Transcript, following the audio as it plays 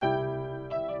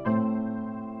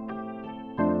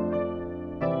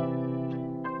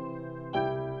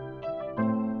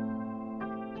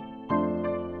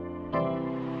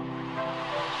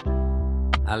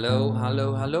Hallo,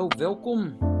 hallo, hallo.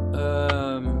 Welkom.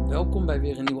 Welkom bij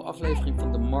weer een nieuwe aflevering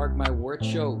van de Mark My Word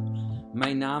Show.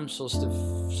 Mijn naam,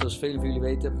 zoals velen van jullie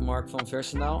weten, Mark van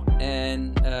Versendaal.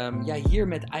 En hier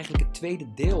met eigenlijk het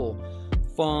tweede deel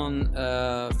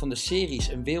van de series.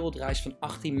 Een wereldreis van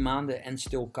 18 maanden en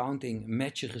still counting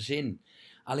met je gezin.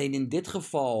 Alleen in dit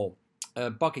geval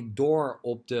pak ik door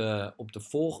op de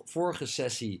vorige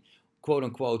sessie,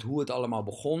 quote-unquote, hoe het allemaal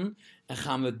begon. En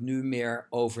gaan we het nu meer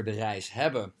over de reis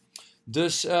hebben.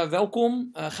 Dus welkom,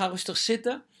 ga rustig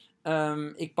zitten.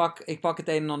 Ik pak het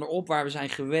een en ander op waar we zijn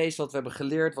geweest, wat we hebben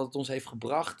geleerd, wat het ons heeft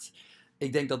gebracht.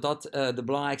 Ik denk dat dat de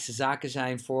belangrijkste zaken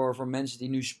zijn voor mensen die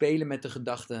nu spelen met de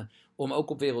gedachte om ook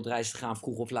op wereldreis te gaan,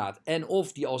 vroeg of laat. En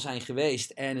of die al zijn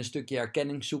geweest en een stukje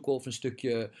herkenning zoeken of een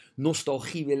stukje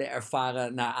nostalgie willen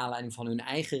ervaren naar aanleiding van hun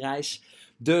eigen reis.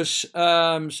 Dus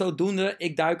zodoende,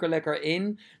 ik duik er lekker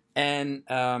in. En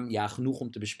genoeg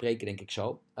om te bespreken, denk ik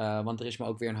zo. Want er is me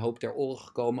ook weer een hoop ter oren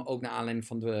gekomen. Ook naar aanleiding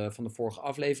van de vorige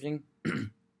aflevering.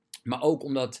 Maar ook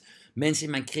omdat mensen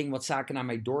in mijn kring wat zaken naar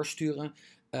mij doorsturen.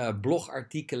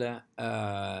 Blogartikelen,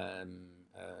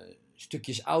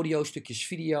 stukjes audio, stukjes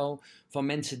video. Van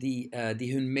mensen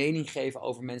die hun mening geven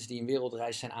over mensen die een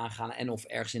wereldreis zijn aangaan. En of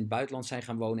ergens in het buitenland zijn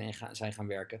gaan wonen en zijn gaan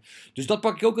werken. Dus dat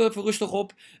pak ik ook even rustig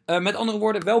op. Met andere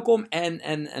woorden, welkom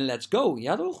en let's go.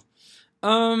 Ja toch?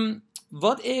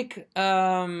 Wat ik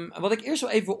eerst wel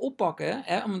even wil oppakken,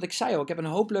 want ik zei al, ik heb een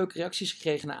hoop leuke reacties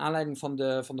gekregen naar aanleiding van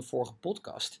de vorige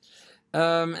podcast.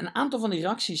 Een aantal van die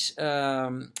reacties,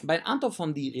 bij een aantal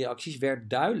van die reacties werd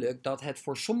duidelijk dat het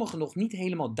voor sommigen nog niet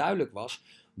helemaal duidelijk was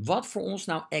wat voor ons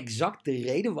nou exact de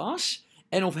reden was.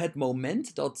 En of het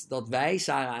moment dat wij,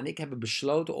 Sarah en ik, hebben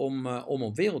besloten om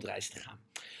op wereldreis te gaan.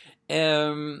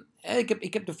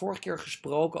 Ik heb de vorige keer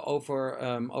gesproken over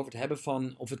het hebben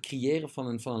van, of het creëren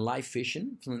van een live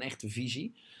vision, van een echte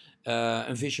visie.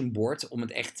 Een vision board, om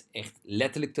het echt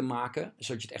letterlijk te maken,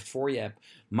 zodat je het echt voor je hebt.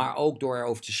 Maar ook door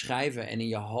erover te schrijven en in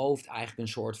je hoofd eigenlijk een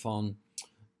soort van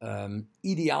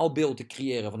ideaalbeeld te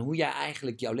creëren van hoe jij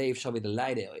eigenlijk jouw leven zou willen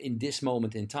leiden in this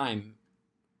moment in time,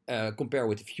 compare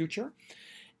with the future.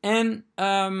 En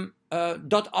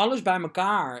dat alles bij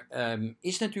elkaar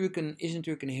is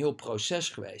natuurlijk een heel proces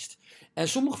geweest. En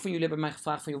sommigen van jullie hebben mij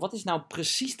gevraagd van, joh, wat is nou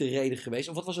precies de reden geweest?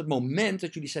 Of wat was het moment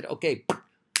dat jullie zeiden, oké,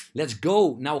 let's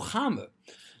go, nou gaan we.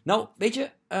 Nou, weet je,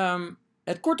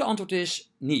 het korte antwoord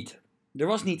is niet. Er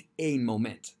was niet één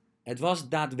moment. Het was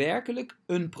daadwerkelijk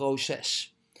een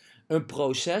proces. Een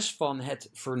proces van het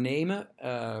vernemen,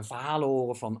 verhalen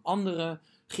horen van anderen,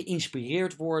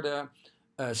 geïnspireerd worden,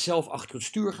 zelf achter het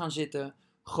stuur gaan zitten,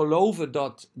 geloven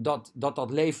dat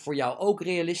leven voor jou ook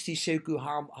realistisch, CQ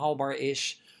haalbaar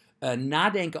is,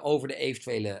 nadenken over de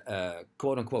eventuele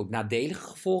quote-unquote nadelige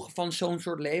gevolgen van zo'n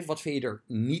soort leven. Wat vind je er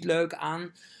niet leuk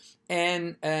aan?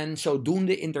 En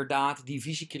zodoende inderdaad die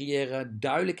visie creëren,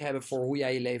 duidelijk hebben voor hoe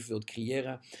jij je leven wilt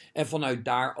creëren. En vanuit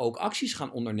daar ook acties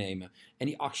gaan ondernemen. En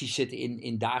die acties zitten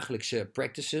in dagelijkse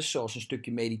practices, zoals een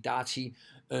stukje meditatie,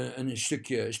 een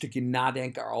stukje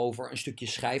nadenken erover, een stukje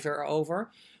schrijven erover.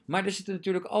 Maar er zitten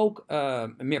natuurlijk ook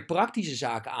meer praktische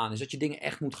zaken aan. Dus dat je dingen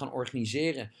echt moet gaan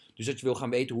organiseren. Dus dat je wil gaan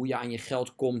weten hoe je aan je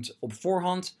geld komt op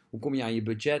voorhand. Hoe kom je aan je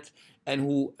budget? En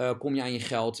hoe kom je aan je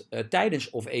geld tijdens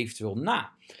of eventueel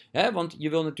na? Want je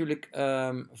wil natuurlijk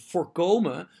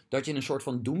voorkomen dat je in een soort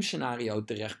van doemscenario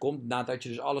terechtkomt. Nadat je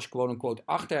dus alles quote-unquote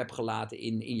achter hebt gelaten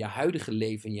in je huidige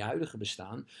leven, in je huidige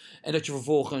bestaan. En dat je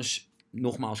vervolgens,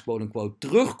 nogmaals quote-unquote,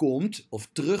 terugkomt of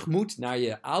terug moet naar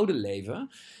je oude leven.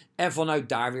 En vanuit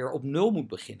daar weer op nul moet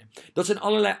beginnen. Dat zijn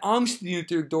allerlei angsten die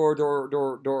natuurlijk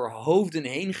door hoofden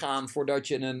heen gaan voordat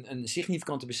je een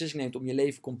significante beslissing neemt om je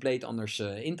leven compleet anders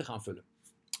in te gaan vullen.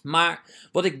 Maar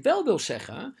wat ik wel wil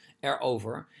zeggen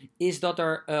erover is dat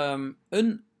er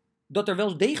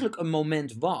wel degelijk een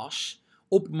moment was,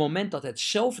 op het moment dat het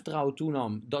zelfvertrouwen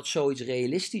toenam, dat zoiets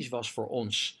realistisch was voor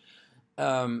ons.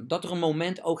 Dat er een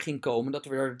moment ook ging komen dat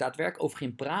we er daadwerkelijk over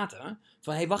gingen praten.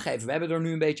 Van, hé, wacht even, we hebben er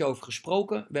nu een beetje over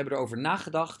gesproken. We hebben erover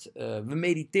nagedacht. We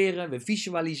mediteren, we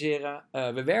visualiseren,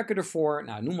 we werken ervoor.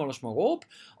 Nou, noem alles maar op.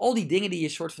 Al die dingen die je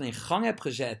soort van in gang hebt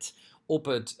gezet op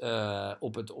het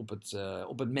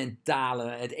mentale,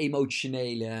 het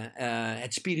emotionele,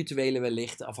 het spirituele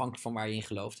wellicht, afhankelijk van waar je in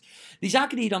gelooft. Die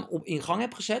zaken die je dan in gang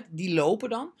hebt gezet, die lopen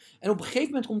dan. En op een gegeven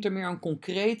moment komt er meer een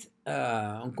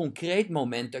concreet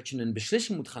moment dat je een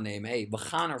beslissing moet gaan nemen. Hé, we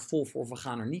gaan er vol voor, we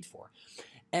gaan er niet voor.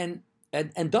 En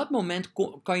dat moment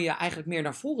kan je eigenlijk meer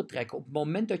naar voren trekken op het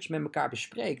moment dat je met elkaar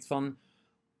bespreekt van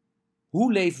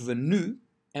hoe leven we nu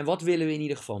en wat willen we in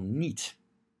ieder geval niet.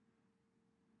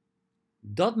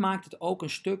 Dat maakt het ook een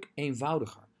stuk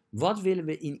eenvoudiger. Wat willen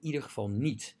we in ieder geval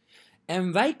niet?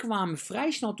 En wij kwamen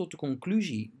vrij snel tot de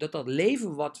conclusie dat dat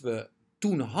leven wat we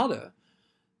toen hadden,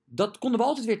 dat konden we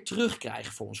altijd weer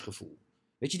terugkrijgen voor ons gevoel.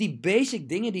 Weet je, die basic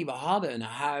dingen die we hadden, een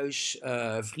huis,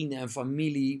 vrienden en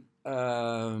familie,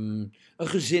 een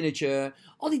gezinnetje,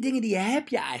 al die dingen die heb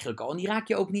je eigenlijk al en die raak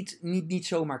je ook niet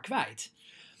zomaar kwijt.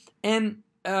 En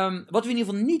wat we in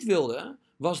ieder geval niet wilden,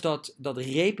 was dat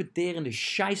repeterende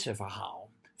scheisse verhaal.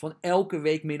 Van elke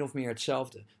week min of meer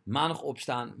hetzelfde. Maandag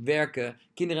opstaan, werken,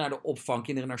 kinderen naar de opvang,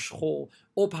 kinderen naar school,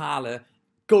 ophalen,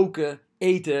 koken,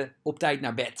 eten, op tijd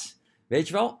naar bed. Weet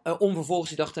je wel? Om vervolgens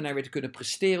die dag daarna weer te kunnen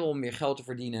presteren, om weer geld te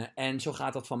verdienen. En zo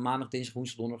gaat dat van maandag, dinsdag,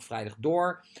 woensdag, donderdag, vrijdag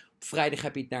door. Op vrijdag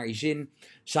heb je het naar je zin.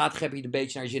 Zaterdag heb je het een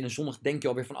beetje naar je zin. En zondag denk je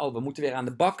alweer van, oh, we moeten weer aan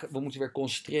de bak. We moeten weer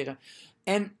concentreren.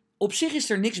 En op zich is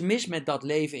er niks mis met dat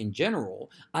leven in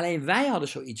general. Alleen wij hadden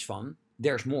zoiets van,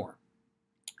 there's more.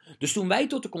 Dus toen wij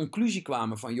tot de conclusie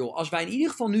kwamen van, joh, als wij in ieder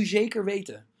geval nu zeker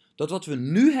weten dat wat we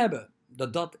nu hebben,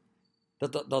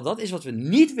 dat is wat we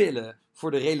niet willen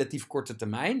voor de relatief korte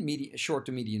termijn, short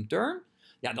to medium term,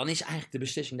 ja, dan is eigenlijk de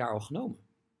beslissing daar al genomen.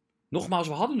 Nogmaals,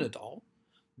 we hadden het al.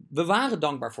 We waren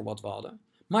dankbaar voor wat we hadden.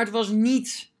 Maar het was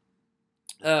niet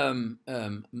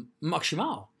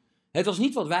maximaal. Het was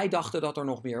niet wat wij dachten dat er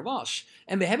nog meer was.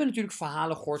 En we hebben natuurlijk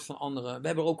verhalen gehoord van anderen. We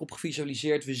hebben er ook op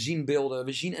gevisualiseerd. We zien beelden.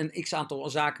 We zien een x-aantal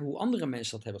zaken hoe andere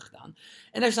mensen dat hebben gedaan.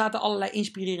 En daar zaten allerlei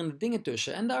inspirerende dingen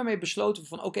tussen. En daarmee besloten we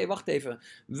van, oké, wacht even.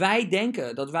 Wij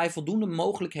denken dat wij voldoende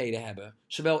mogelijkheden hebben.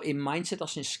 Zowel in mindset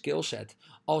als in skillset.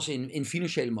 Als in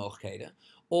financiële mogelijkheden.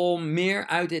 Om meer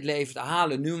uit dit leven te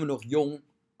halen nu we nog jong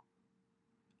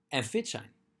en fit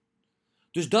zijn.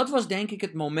 Dus dat was denk ik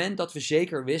het moment dat we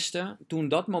zeker wisten, toen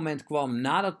dat moment kwam,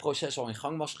 nadat het proces al in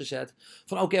gang was gezet,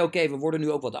 van oké, we worden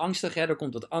nu ook wat angstig, hè? Er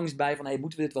komt wat angst bij van,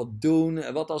 moeten we dit wel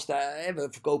doen? Wat als we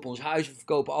verkopen ons huis, we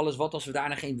verkopen alles, wat als we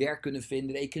daarna geen werk kunnen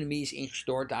vinden, de economie is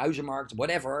ingestort, de huizenmarkt,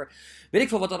 whatever. Weet ik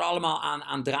veel wat er allemaal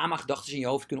aan drama-gedachten in je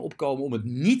hoofd kunnen opkomen om het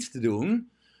niet te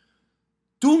doen.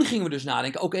 Toen gingen we dus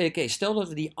nadenken, oké, stel dat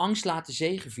we die angst laten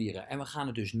zegevieren en we gaan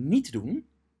het dus niet doen.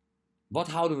 Wat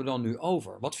houden we dan nu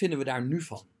over? Wat vinden we daar nu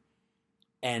van?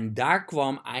 En daar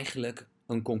kwam eigenlijk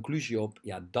een conclusie op.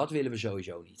 Ja, dat willen we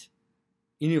sowieso niet.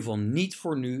 In ieder geval niet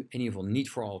voor nu. In ieder geval niet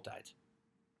voor altijd.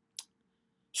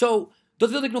 Zo, dat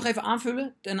wilde ik nog even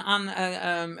aanvullen.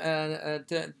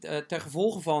 Ter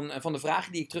gevolge van de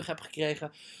vragen die ik terug heb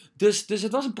gekregen. Dus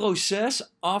het was een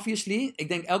proces, obviously. Ik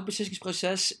denk elk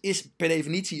beslissingsproces is per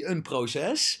definitie een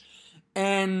proces.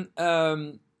 En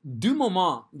du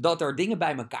moment dat er dingen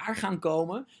bij elkaar gaan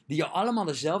komen die je allemaal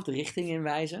dezelfde richting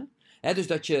inwijzen. Dus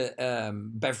dat je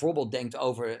bijvoorbeeld denkt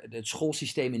over het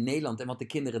schoolsysteem in Nederland en wat de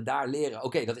kinderen daar leren.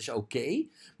 Oké, dat is oké.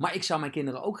 Maar ik zou mijn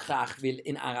kinderen ook graag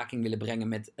in aanraking willen brengen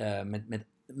met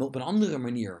op een andere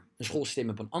manier. Een schoolsysteem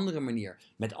op een andere manier.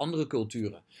 Met andere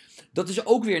culturen. Dat is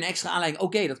ook weer een extra aanleiding.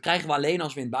 Oké, dat krijgen we alleen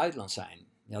als we in het buitenland zijn.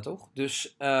 Ja, toch?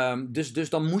 Dus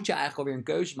dan moet je eigenlijk alweer een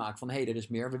keuze maken van er is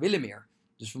meer, we willen meer.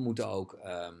 Dus we moeten ook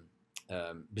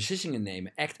beslissingen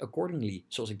nemen. Act accordingly,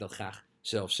 zoals ik dat graag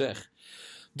zelf zeg.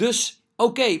 Dus,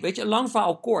 weet je, lang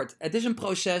verhaal kort. Het is een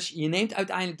proces. Je neemt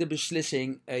uiteindelijk de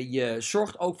beslissing. Je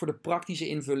zorgt ook voor de praktische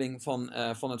invulling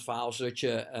van het verhaal. Zodat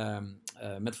je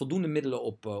met voldoende middelen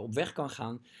op weg kan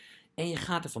gaan. En je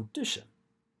gaat er van tussen.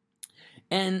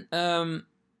 En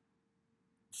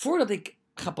voordat ik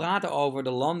ga praten over de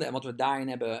landen en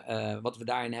wat we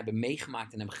daarin hebben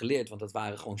meegemaakt en hebben geleerd. Want dat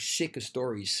waren gewoon sicke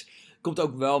stories. Komt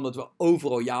ook wel omdat we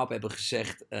overal ja op hebben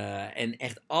gezegd. En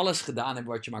echt alles gedaan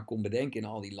hebben wat je maar kon bedenken in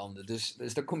al die landen. Dus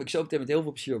daar kom ik zo meteen met heel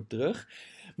veel plezier op terug.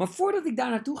 Maar voordat ik daar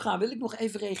naartoe ga, wil ik nog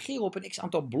even reageren op een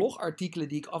x-aantal blogartikelen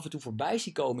die ik af en toe voorbij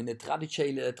zie komen in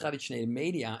de traditionele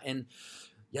media. En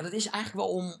ja, dat is eigenlijk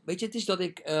wel om, weet je, het is dat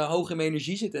ik hoog in mijn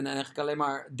energie zit en eigenlijk alleen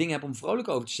maar dingen heb om vrolijk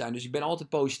over te zijn. Dus ik ben altijd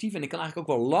positief en ik kan eigenlijk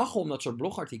ook wel lachen om dat soort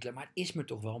blogartikelen. Maar het is me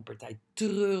toch wel een partij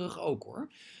treurig ook,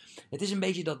 hoor. Het is een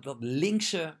beetje dat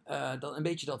linkse, een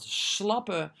beetje dat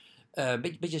slappe,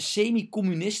 beetje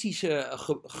semi-communistische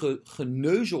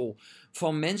geneuzel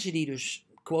van mensen die dus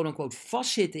quote-unquote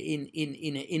vastzitten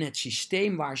in het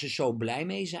systeem waar ze zo blij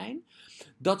mee zijn.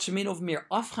 Dat ze min of meer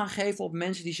af gaan geven op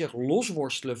mensen die zich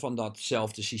losworstelen van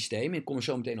datzelfde systeem. Ik kom er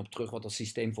zo meteen op terug wat dat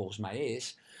systeem volgens mij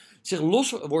is. Zich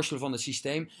losworstelen van het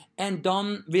systeem. En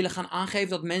dan willen gaan aangeven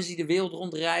dat mensen die de wereld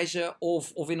rondreizen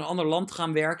of in een ander land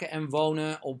gaan werken en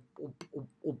wonen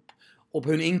op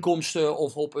hun inkomsten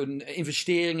of op hun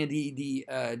investeringen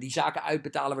die zaken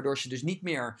uitbetalen. Waardoor ze dus niet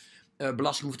meer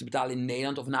belasting hoeven te betalen in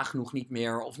Nederland of nagenoeg niet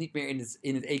meer. Of niet meer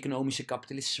in het economische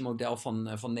kapitalistische model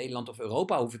van Nederland of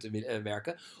Europa hoeven te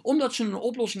werken. Omdat ze een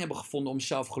oplossing hebben gevonden om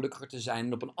zelf gelukkiger te zijn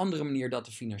en op een andere manier dat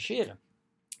te financieren.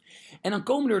 En dan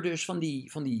komen er dus van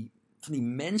die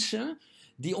mensen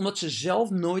die omdat ze zelf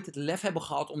nooit het lef hebben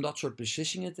gehad om dat soort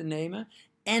beslissingen te nemen,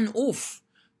 en of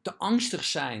te angstig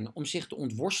zijn om zich te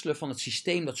ontworstelen van het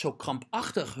systeem dat zo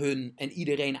krampachtig hun en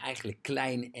iedereen eigenlijk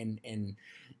klein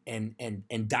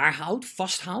en daar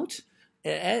vasthoudt.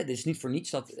 Het is niet voor niets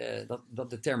dat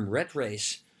de term red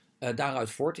race daaruit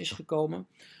voort is gekomen.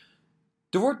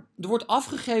 Er wordt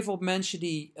afgegeven op mensen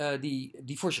die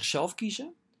voor zichzelf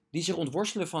kiezen, die zich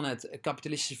ontworstelen van het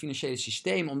kapitalistische financiële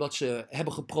systeem, omdat ze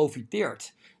hebben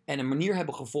geprofiteerd en een manier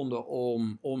hebben gevonden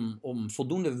om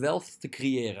voldoende wealth te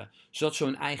creëren, zodat ze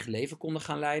hun eigen leven konden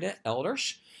gaan leiden,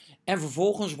 elders. En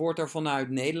vervolgens wordt er vanuit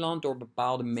Nederland, door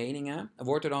bepaalde meningen,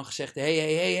 wordt er dan gezegd,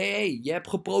 hey, je hebt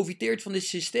geprofiteerd van dit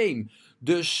systeem.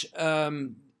 Dus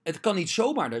het kan niet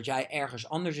zomaar dat jij ergens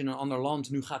anders in een ander land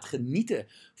nu gaat genieten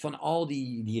van al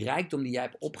die rijkdom die jij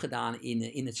hebt opgedaan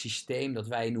in het systeem dat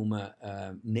wij noemen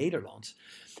Nederland.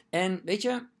 En weet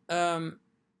je,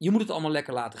 je moet het allemaal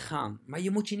lekker laten gaan. Maar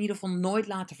je moet je in ieder geval nooit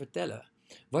laten vertellen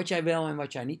wat jij wel en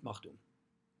wat jij niet mag doen.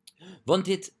 Want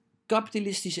dit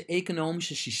kapitalistische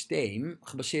economische systeem,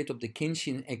 gebaseerd op de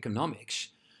Keynesian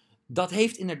economics, dat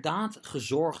heeft inderdaad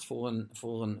gezorgd voor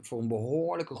een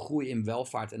behoorlijke groei in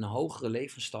welvaart en een hogere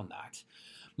levensstandaard.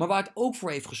 Maar waar het ook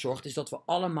voor heeft gezorgd is dat we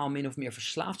allemaal min of meer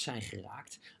verslaafd zijn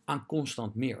geraakt aan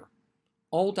constant meer.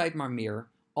 Altijd maar meer,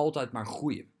 altijd maar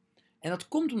groeien. En dat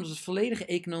komt omdat het volledige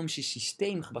economische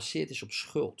systeem gebaseerd is op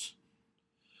schuld.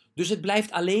 Dus het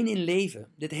blijft alleen in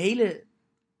leven. Dit hele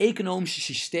economische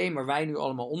systeem waar wij nu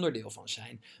allemaal onderdeel van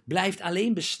zijn, blijft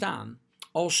alleen bestaan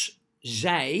als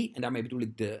zij, en daarmee bedoel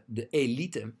ik de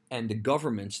elite en de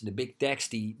governments, de big techs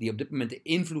die op dit moment de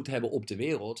invloed hebben op de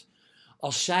wereld,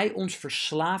 als zij ons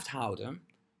verslaafd houden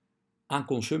aan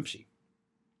consumptie.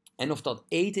 En of dat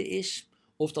eten is,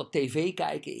 of dat tv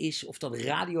kijken is, of dat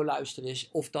radio luisteren is,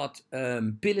 of dat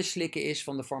pillen slikken is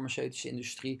van de farmaceutische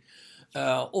industrie,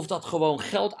 of dat gewoon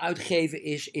geld uitgeven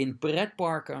is in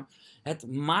pretparken. Het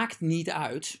maakt niet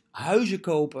uit. Huizen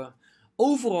kopen.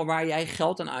 Overal waar jij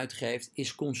geld aan uitgeeft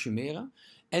is consumeren.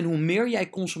 En hoe meer jij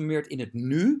consumeert in het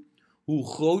nu, hoe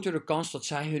groter de kans dat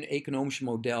zij hun economische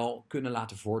model kunnen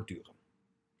laten voortduren.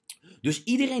 Dus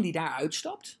iedereen die daar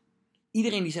uitstapt,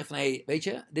 iedereen die zegt van, hey, weet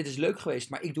je, dit is leuk geweest,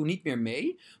 maar ik doe niet meer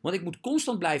mee, want ik moet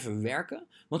constant blijven werken,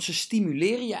 want ze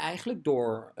stimuleren je eigenlijk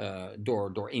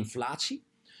door inflatie.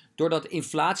 Doordat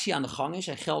inflatie aan de gang is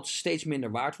en geld steeds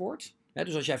minder waard wordt.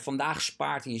 Dus als jij vandaag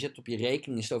spaart en je zet het op je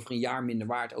rekening, is het over een jaar minder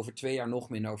waard, over 2 jaar nog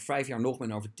minder, over 5 jaar nog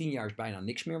minder, over 10 jaar is bijna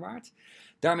niks meer waard.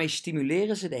 Daarmee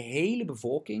stimuleren ze de hele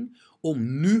bevolking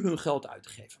om nu hun geld uit te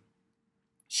geven.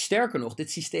 Sterker nog,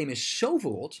 dit systeem is zo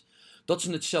verrot dat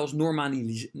ze het zelfs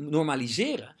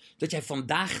normaliseren. Dat jij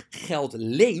vandaag geld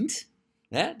leent,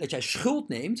 dat jij schuld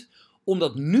neemt, om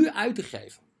dat nu uit te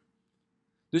geven.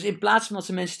 Dus in plaats van dat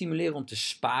ze mensen stimuleren om te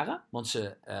sparen, want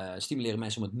ze stimuleren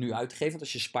mensen om het nu uit te geven, want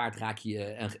als je spaart raak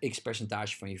je een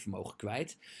x-percentage van je vermogen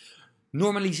kwijt,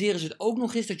 normaliseren ze het ook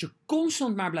nog eens dat je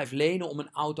constant maar blijft lenen om een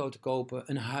auto te kopen,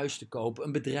 een huis te kopen,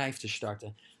 een bedrijf te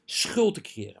starten, schuld te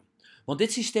creëren. Want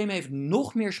dit systeem heeft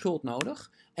nog meer schuld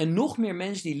nodig en nog meer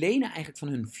mensen die lenen eigenlijk van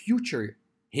hun future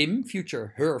him,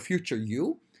 future her, future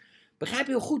you. Begrijp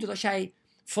je heel goed dat als jij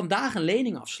vandaag een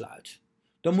lening afsluit,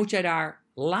 dan moet jij daar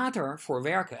later voor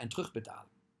werken en terugbetalen.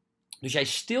 Dus jij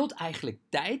steelt eigenlijk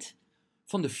tijd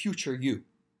van de future you.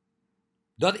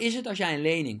 Dat is het als jij een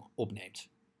lening opneemt.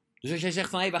 Dus als jij zegt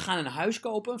van, hey, we gaan een huis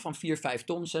kopen van 4, 5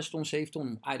 ton, 6 ton, 7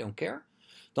 ton, I don't care.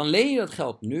 Dan leen je dat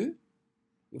geld nu,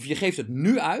 of je geeft het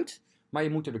nu uit, maar je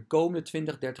moet er de komende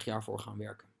 20, 30 jaar voor gaan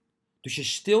werken. Dus je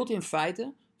steelt in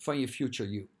feite van je future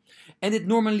you. En dit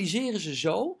normaliseren ze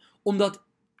zo, omdat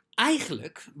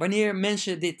eigenlijk, wanneer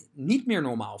mensen dit niet meer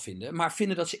normaal vinden, maar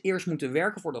vinden dat ze eerst moeten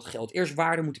werken voor dat geld, eerst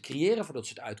waarde moeten creëren voordat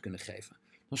ze het uit kunnen geven,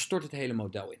 dan stort het hele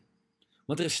model in.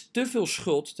 Want er is te veel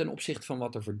schuld ten opzichte van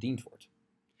wat er verdiend wordt.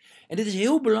 En dit is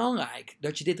heel belangrijk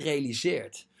dat je dit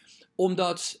realiseert,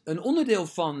 omdat een onderdeel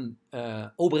van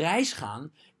op reis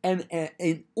gaan en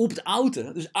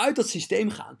opt-outen, dus uit dat systeem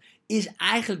gaan, is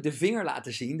eigenlijk de vinger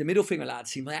laten zien, de middelvinger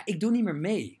laten zien, van ja, ik doe niet meer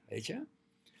mee, weet je.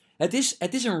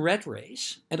 Het is een red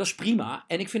race en dat is prima.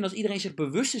 En ik vind als iedereen zich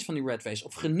bewust is van die red race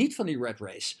of geniet van die red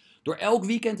race, door elk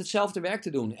weekend hetzelfde werk te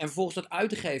doen en vervolgens dat uit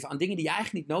te geven aan dingen die je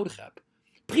eigenlijk niet nodig hebt.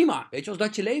 Prima, weet je, als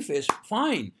dat je leven is,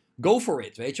 fine, go for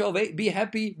it, weet je wel. Be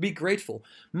happy, be grateful.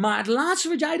 Maar het laatste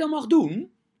wat jij dan mag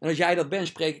doen, en als jij dat bent,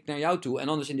 spreek ik naar jou toe, en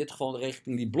anders in dit geval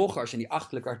richting die bloggers en die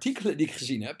achterlijke artikelen die ik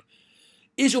gezien heb,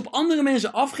 is op andere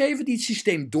mensen afgeven die het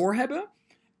systeem doorhebben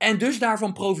en dus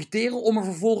daarvan profiteren om er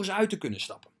vervolgens uit te kunnen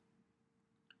stappen.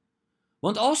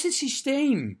 Want als dit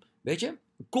systeem, weet je,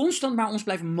 constant maar ons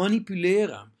blijft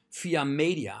manipuleren via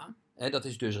media, dat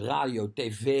is dus radio,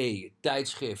 tv,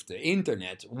 tijdschriften,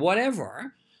 internet,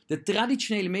 whatever. De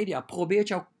traditionele media probeert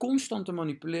jou constant te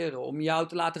manipuleren om jou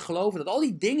te laten geloven dat al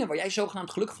die dingen waar jij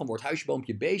zogenaamd gelukkig van wordt, huisje,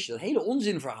 boompje, beestje, dat hele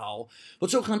onzinverhaal, wat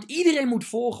zogenaamd iedereen moet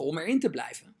volgen om erin te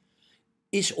blijven,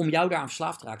 is om jou daaraan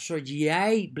verslaafd te raken, zodat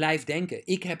jij blijft denken,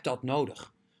 ik heb dat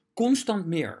nodig. Constant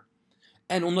meer.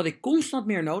 En omdat ik constant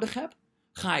meer nodig heb,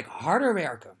 ga ik harder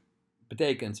werken.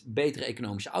 Betekent betere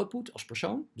economische output als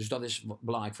persoon. Dus dat is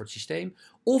belangrijk voor het systeem.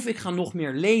 Of ik ga nog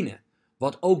meer lenen.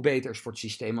 Wat ook beter is voor het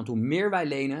systeem. Want hoe meer wij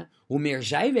lenen, hoe meer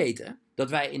zij weten dat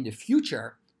wij in de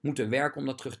future moeten werken om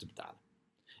dat terug te betalen.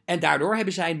 En daardoor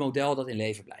hebben zij het model dat in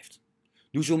leven blijft.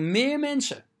 Dus hoe meer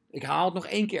mensen, ik haal het nog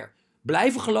 1 keer,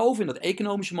 blijven geloven in dat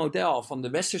economische model van de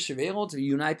westerse wereld, de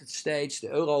United States, de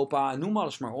Europa, noem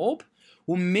alles maar op.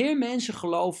 Hoe meer mensen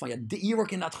geloven van, ja, hier word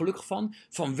ik inderdaad gelukkig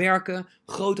van werken,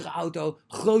 grotere auto,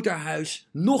 groter huis,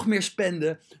 nog meer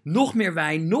spenden, nog meer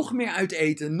wijn, nog meer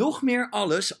uiteten, nog meer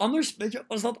alles. Anders, weet je,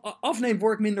 als dat afneemt,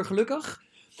 word ik minder gelukkig.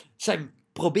 Zij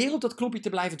proberen op dat knopje te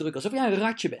blijven drukken, alsof jij een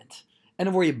ratje bent. En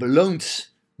dan word je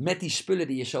beloond met die spullen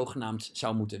die je zogenaamd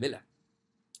zou moeten willen.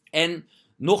 En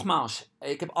nogmaals,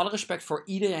 ik heb alle respect voor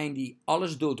iedereen die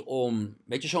alles doet om,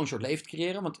 weet je, zo'n soort leven te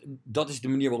creëren. Want dat is de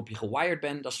manier waarop je gewired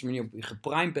bent. Dat is de manier waarop je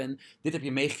geprimed bent. Dit heb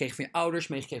je meegekregen van je ouders,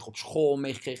 meegekregen op school,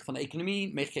 meegekregen van de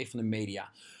economie, meegekregen van de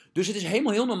media. Dus het is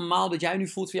helemaal heel normaal dat jij nu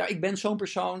voelt van, ja, ik ben zo'n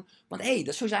persoon. Want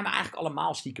zo zijn we eigenlijk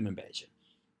allemaal stiekem een beetje.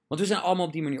 Want we zijn allemaal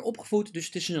op die manier opgevoed. Dus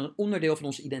het is een onderdeel van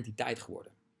onze identiteit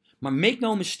geworden. Maar make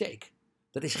no mistake,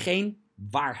 dat is geen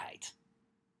waarheid.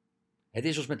 Het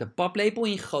is ons met een paplepel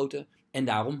ingegoten. En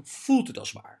daarom voelt het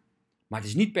als waar. Maar het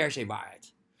is niet per se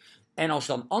waarheid. En als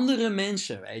dan andere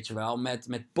mensen, weet je wel,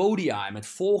 met podia en met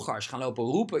volgers gaan lopen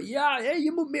roepen, ja,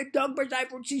 je moet meer dankbaar zijn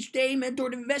voor het systeem en door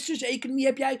de westerse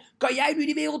economie kan jij nu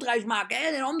die wereldreis maken, hè,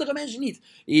 en andere mensen niet.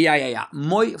 Ja,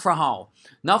 mooi verhaal.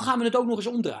 Nou gaan we het ook nog eens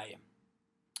omdraaien.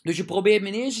 Dus je probeert me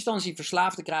in eerste instantie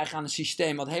verslaafd te krijgen aan een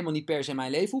systeem wat helemaal niet per se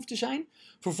mijn leven hoeft te zijn.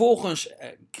 Vervolgens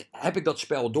heb ik dat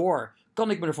spel door,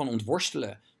 kan ik me ervan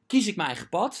ontworstelen, kies ik mijn eigen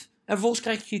pad. En vervolgens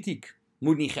krijg je kritiek.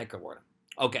 Moet niet gekker worden.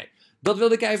 Oké, dat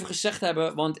wilde ik even gezegd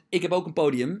hebben, want ik heb ook een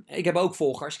podium. Ik heb ook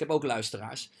volgers, ik heb ook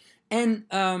luisteraars. En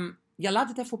laat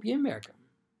het even op je inwerken.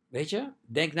 Weet je,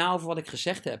 denk na over wat ik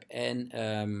gezegd heb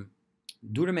en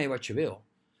doe ermee wat je wil.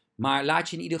 Maar laat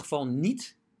je in ieder geval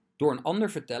niet door een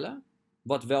ander vertellen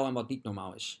wat wel en wat niet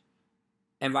normaal is.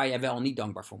 En waar jij wel en niet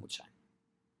dankbaar voor moet zijn.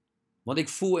 Want ik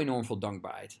voel enorm veel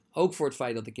dankbaarheid. Ook voor het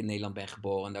feit dat ik in Nederland ben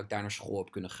geboren en dat ik daar naar school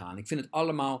heb kunnen gaan. Ik vind het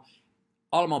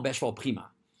allemaal best wel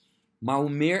prima. Maar hoe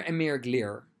meer en meer ik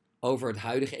leer over het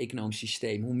huidige economisch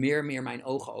systeem, hoe meer en meer mijn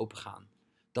ogen opengaan.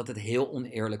 Dat het heel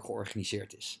oneerlijk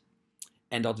georganiseerd is.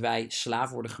 En dat wij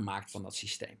slaaf worden gemaakt van dat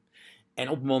systeem. En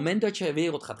op het moment dat je de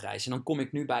wereld gaat reizen, en dan kom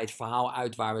ik nu bij het verhaal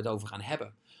uit waar we het over gaan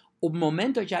hebben. Op het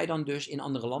moment dat jij dan dus in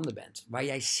andere landen bent, waar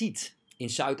jij ziet, in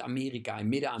Zuid-Amerika, in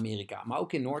Midden-Amerika, maar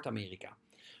ook in Noord-Amerika.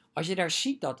 Als je daar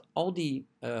ziet dat al die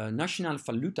nationale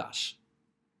valuta's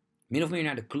min of meer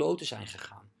naar de kloten zijn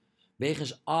gegaan.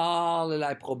 Wegens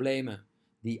allerlei problemen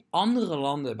die andere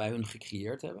landen bij hun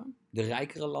gecreëerd hebben. De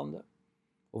rijkere landen.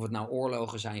 Of het nou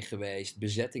oorlogen zijn geweest,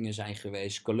 bezettingen zijn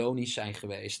geweest, kolonies zijn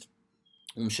geweest.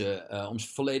 Om ze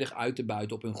volledig uit te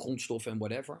buiten op hun grondstoffen en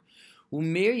whatever. Hoe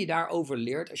meer je daarover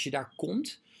leert als je daar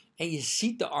komt en je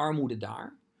ziet de armoede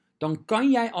daar. Dan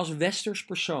kan jij als westers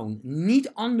persoon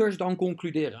niet anders dan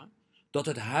concluderen dat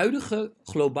het huidige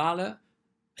globale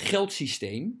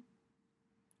geldsysteem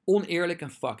oneerlijk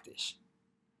en fucked is.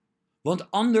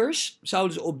 Want anders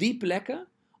zouden ze op die plekken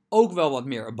ook wel wat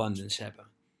meer abundance hebben.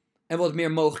 En wat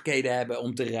meer mogelijkheden hebben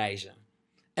om te reizen.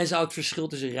 En zou het verschil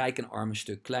tussen rijk en arm een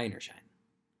stuk kleiner zijn.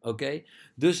 Oké?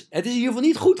 Dus het is in ieder geval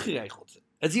niet goed geregeld.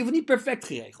 Het is in ieder geval niet perfect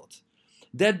geregeld.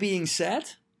 That being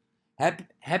said,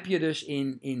 heb je dus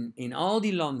in al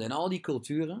die landen en al die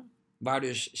culturen, waar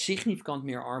dus significant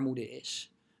meer armoede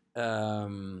is,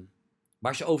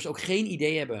 waar ze overigens ook geen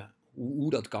idee hebben hoe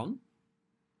dat kan.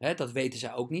 Hè, dat weten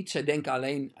zij ook niet. Zij denken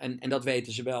alleen, en dat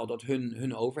weten ze wel, dat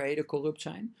hun overheden corrupt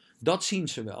zijn. Dat zien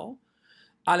ze wel.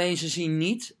 Alleen ze zien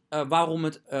niet waarom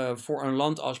het voor een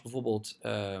land als bijvoorbeeld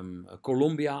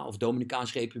Colombia of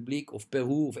Dominicaanse Republiek of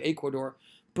Peru of Ecuador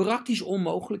praktisch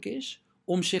onmogelijk is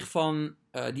om zich van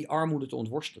die armoede te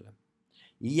ontworstelen.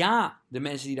 Ja, de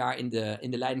mensen die daar in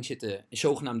de leiding zitten, in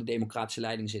zogenaamde democratische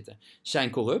leiding zitten, zijn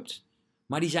corrupt.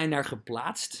 Maar die zijn daar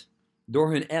geplaatst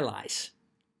door hun allies.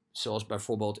 Zoals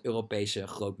bijvoorbeeld Europese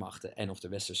grootmachten en of de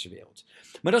westerse wereld.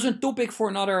 Maar dat is een topic voor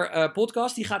another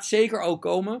podcast. Die gaat zeker ook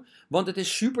komen. Want het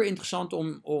is super interessant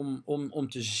om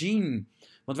te zien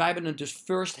Want wij hebben het dus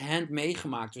first hand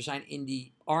meegemaakt. We zijn in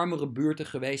die armere buurten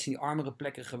geweest, in die armere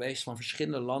plekken geweest van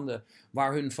verschillende landen,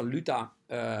 waar hun valuta,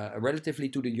 relatively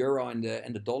to the euro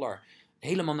en de dollar,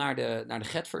 helemaal naar de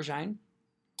getver zijn.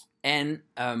 En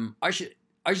als je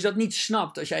dat niet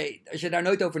snapt, als je daar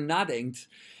nooit over nadenkt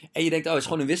en je denkt, het is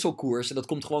gewoon een wisselkoers en dat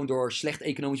komt gewoon door slecht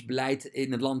economisch beleid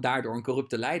in het land, daardoor een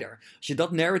corrupte leider. Als je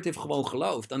dat narrative gewoon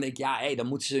gelooft, dan denk je, dan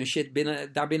moeten ze hun shit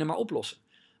daarbinnen maar oplossen.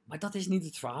 Maar dat is niet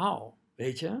het verhaal,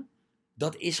 weet je?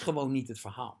 Dat is gewoon niet het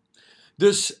verhaal.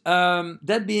 Dus,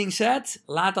 that being said,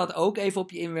 laat dat ook even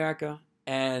op je inwerken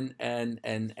en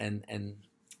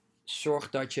zorg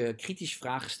dat je kritische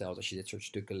vragen stelt als je dit soort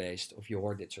stukken leest of je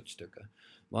hoort dit soort stukken.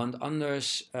 Want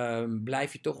anders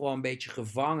blijf je toch wel een beetje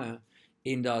gevangen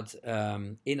in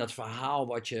dat verhaal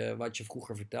wat je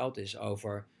vroeger verteld is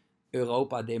over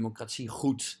Europa, democratie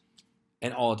goed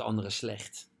en al het andere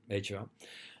slecht. Weet je wel.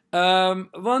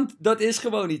 Want dat is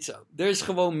gewoon niet zo. Er is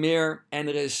gewoon meer en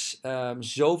er is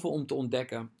zoveel om te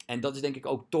ontdekken. En dat is denk ik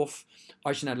ook tof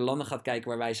als je naar de landen gaat kijken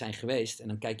waar wij zijn geweest. En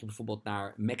dan kijk je bijvoorbeeld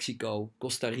naar Mexico,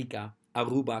 Costa Rica,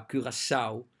 Aruba,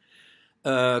 Curaçao,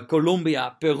 Colombia,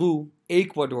 Peru,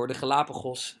 Ecuador, de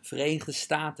Galapagos, Verenigde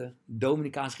Staten,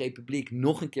 Dominicaanse Republiek,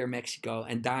 nog een keer Mexico.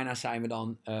 En daarna zijn we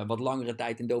dan wat langere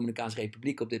tijd in Dominicaanse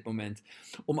Republiek op dit moment.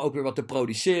 Om ook weer wat te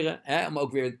produceren, hè? Om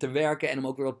ook weer te werken en om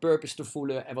ook weer wat purpose te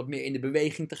voelen en wat meer in de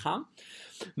beweging te gaan.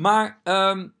 Maar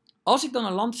als ik dan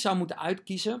een land zou moeten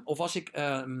uitkiezen, of als ik,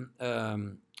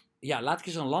 laat ik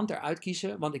eens een land eruit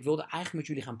kiezen, want ik wilde eigenlijk met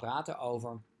jullie gaan praten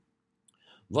over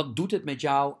wat doet het met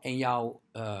jou en jouw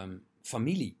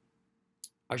familie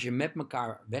als je met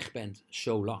elkaar weg bent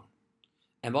zo lang?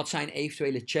 En wat zijn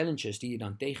eventuele challenges die je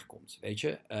dan tegenkomt, weet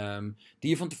je? Die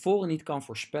je van tevoren niet kan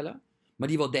voorspellen, maar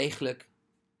die wel degelijk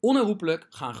onherroepelijk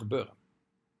gaan gebeuren.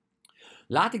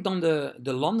 Laat ik dan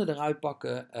de landen eruit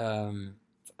pakken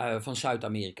van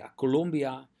Zuid-Amerika.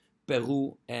 Colombia,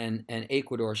 Peru en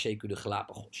Ecuador, CQ de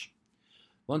Galapagos.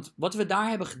 Want wat we daar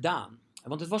hebben gedaan,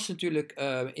 want het was natuurlijk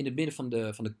in het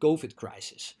midden van de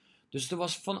COVID-crisis. Dus er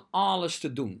was van alles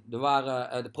te doen. Er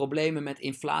waren de problemen met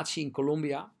inflatie in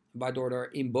Colombia, waardoor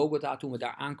er in Bogota, toen we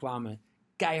daar aankwamen,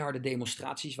 keiharde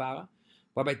demonstraties waren.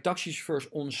 Waarbij taxichauffeurs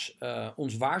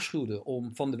ons waarschuwden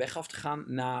om van de weg af te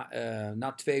gaan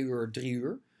na 2 uur, 3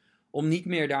 uur. Om niet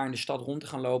meer daar in de stad rond te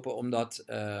gaan lopen,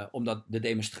 omdat de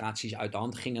demonstraties uit de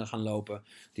hand gingen gaan lopen.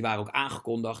 Die waren ook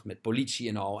aangekondigd met politie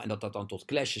en al. En dat dan tot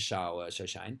clashes zou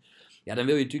zijn. Ja, dan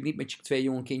wil je natuurlijk niet met je 2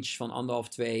 jonge kindjes van 1,5,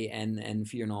 2 en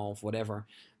 4,5, whatever.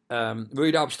 Wil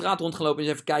je daar op straat rond gaan lopen en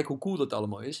eens even kijken hoe cool dat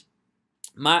allemaal is.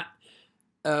 Maar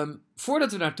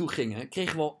voordat we naartoe gingen,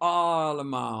 kregen we al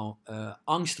allemaal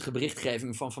angstige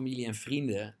berichtgevingen van familie en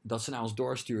vrienden. Dat ze naar ons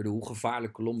doorstuurden hoe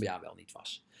gevaarlijk Colombia wel niet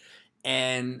was.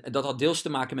 En dat had deels te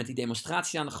maken met die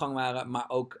demonstraties die aan de gang waren. Maar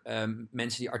ook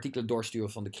mensen die artikelen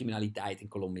doorsturen van de criminaliteit in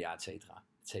Colombia, et cetera,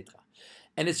 et cetera.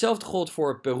 En hetzelfde gold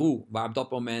voor Peru, waar op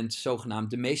dat moment zogenaamd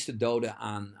de meeste doden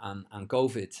aan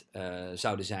COVID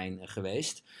zouden zijn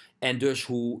geweest. En dus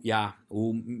hoe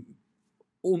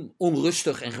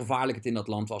onrustig en gevaarlijk het in dat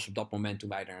land was op dat moment toen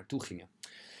wij daar naartoe gingen.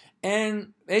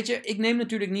 En weet je, ik neem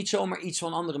natuurlijk niet zomaar iets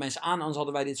van andere mensen aan, anders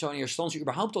hadden wij dit zo in eerste instantie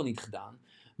überhaupt al niet gedaan.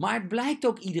 Maar het blijkt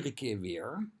ook iedere keer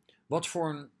weer wat voor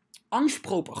een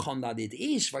angstpropaganda dit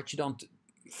is, wat je dan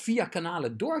via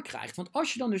kanalen doorkrijgt. Want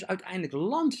als je dan dus uiteindelijk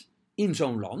landt in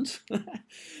zo'n land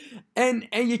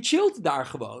en je chillt daar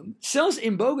gewoon, zelfs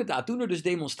in Bogota, toen er dus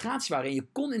demonstraties waren en je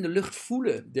kon in de lucht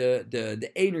voelen de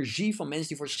energie van mensen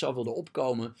die voor zichzelf wilden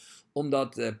opkomen,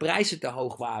 omdat de prijzen te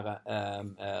hoog waren,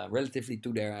 relatively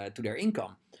to their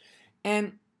income.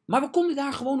 Maar we konden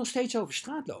daar gewoon nog steeds over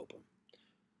straat lopen.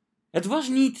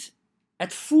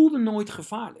 Het voelde nooit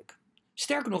gevaarlijk.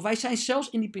 Sterker nog, wij zijn zelfs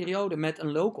in die periode met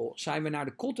een local, zijn we naar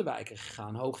de Krottenwijken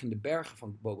gegaan, hoog in de bergen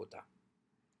van Bogota.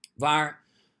 Waar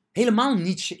helemaal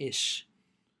niets is.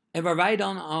 En waar wij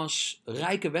dan als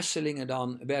rijke Westelingen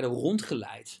dan werden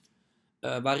rondgeleid.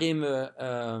 Waarin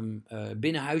we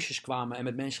binnen huisjes kwamen en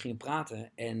met mensen gingen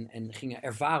praten. En gingen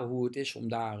ervaren hoe het is om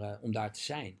daar te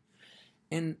zijn.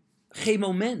 En geen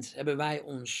moment hebben wij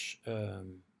ons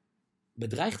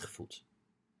bedreigd gevoeld.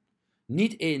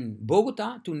 Niet in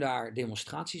Bogota, toen daar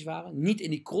demonstraties waren. Niet in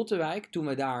die Krottenwijk, toen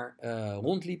we daar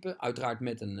rondliepen. Uiteraard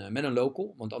met een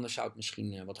local, want anders zou het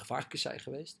misschien wat gevaarlijker zijn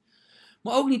geweest.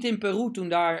 Maar ook niet in Peru, toen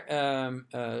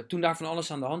daar van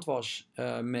alles aan de hand was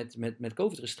met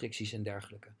COVID-restricties en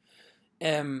dergelijke.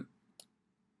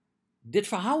 Dit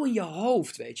verhaal in je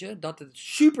hoofd, weet je, dat het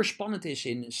super spannend is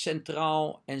in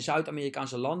Centraal- en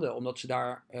Zuid-Amerikaanse landen, omdat ze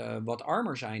daar wat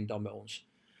armer zijn dan bij ons.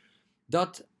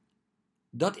 Dat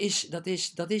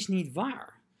is niet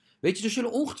waar. Weet je, er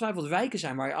zullen ongetwijfeld wijken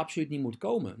zijn waar je absoluut niet moet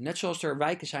komen. Net zoals er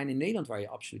wijken zijn in Nederland waar je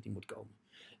absoluut niet moet komen.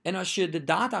 En als je de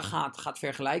data gaat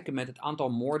vergelijken met het aantal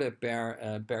moorden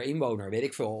per inwoner, weet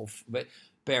ik veel, of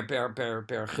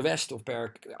per gewest of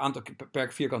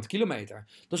per vierkante kilometer,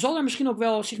 dan zal er misschien ook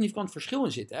wel een significant verschil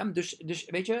in zitten. Hè? Dus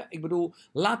weet je, ik bedoel,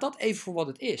 laat dat even voor wat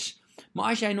het is. Maar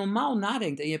als jij normaal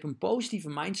nadenkt en je hebt een positieve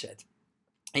mindset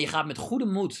en je gaat met goede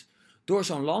moed door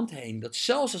zo'n land heen, dat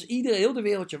zelfs als heel de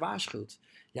wereld je waarschuwt,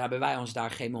 ja, hebben wij ons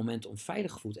daar geen moment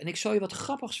onveilig gevoeld. En ik zal je wat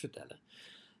grappigs vertellen.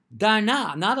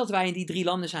 Daarna, nadat wij in die 3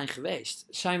 landen zijn geweest,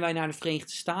 zijn wij naar de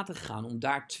Verenigde Staten gegaan om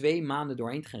daar 2 maanden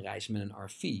doorheen te gaan reizen met een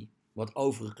RV. Wat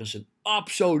overigens een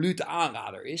absolute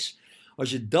aanrader is.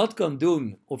 Als je dat kan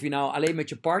doen, of je nou alleen met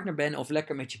je partner bent of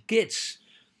lekker met je kids,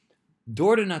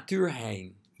 door de natuur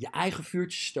heen, je eigen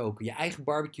vuurtjes stoken, je eigen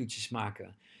barbecue'tjes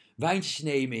maken, wijntjes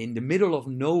nemen in the middle of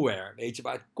nowhere, weet je,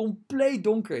 waar het compleet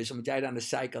donker is, omdat jij daar aan de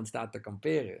zijkant staat te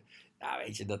kamperen. Nou,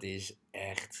 weet je, dat is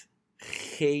echt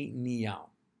geniaal.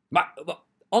 Maar,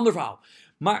 ander verhaal.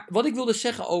 Maar wat ik wilde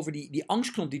zeggen over die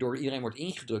angstknop die door iedereen wordt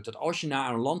ingedrukt, dat als je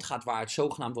naar een land gaat waar het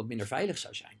zogenaamd wat minder veilig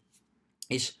zou zijn,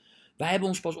 is, wij hebben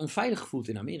ons pas onveilig gevoeld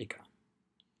in Amerika.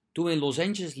 Toen we in Los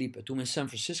Angeles liepen, toen we in San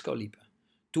Francisco liepen,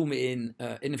 toen we in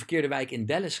een verkeerde wijk in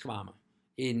Dallas kwamen,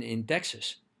 in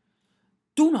Texas,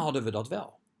 toen hadden we dat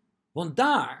wel. Want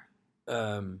daar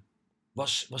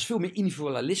was veel meer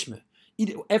individualisme.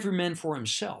 Every man for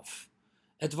himself.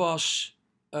 Het was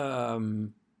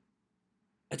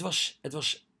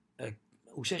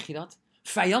hoe zeg je dat?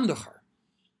 Vijandiger.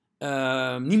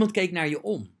 Niemand keek naar je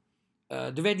om.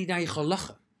 Er werd niet naar je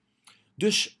gelachen.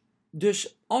 Dus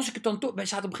als ik het dan toch... Wij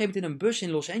zaten op een gegeven moment in een bus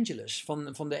in Los Angeles.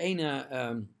 Van de ene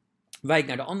wijk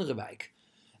naar de andere wijk.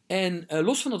 En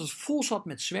los van dat het vol zat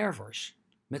met zwervers.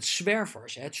 Met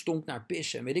zwervers. Het stonk naar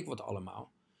pissen en weet ik wat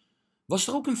allemaal. Was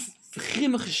er ook een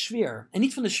grimmige sfeer. En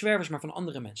niet van de zwervers, maar van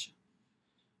andere mensen.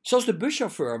 Zelfs de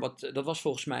buschauffeur, dat was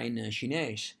volgens mij een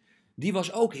Chinees, die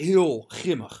was ook heel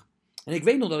grimmig. En ik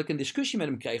weet nog dat ik een discussie met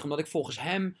hem kreeg, omdat ik volgens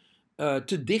hem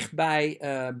te dicht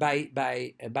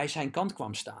bij zijn kant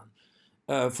kwam staan.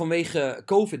 Vanwege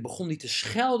COVID begon hij te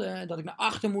schelden, dat ik naar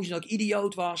achter moest, dat ik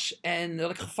idioot was en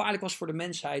dat ik gevaarlijk was voor de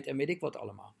mensheid en weet ik wat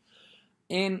allemaal.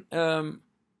 En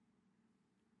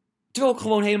terwijl ik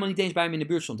gewoon helemaal niet eens bij hem in de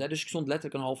buurt stond. Hè? Dus ik stond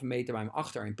letterlijk een halve meter bij hem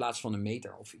achter in plaats van een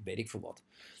meter of weet ik veel wat.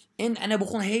 En hij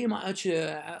begon helemaal uit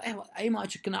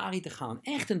je kanarie te gaan.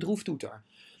 Echt een droeftoeter.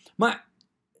 Maar,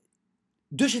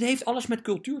 dus het heeft alles met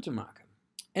cultuur te maken.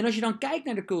 En als je dan kijkt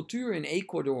naar de cultuur in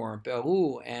Ecuador,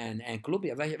 Peru en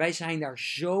Colombia. Wij zijn daar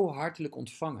zo hartelijk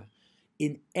ontvangen.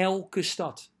 In elke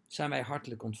stad zijn wij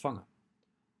hartelijk ontvangen.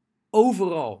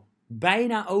 Overal,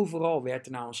 bijna overal werd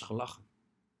er naar ons gelachen.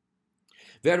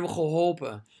 Werden we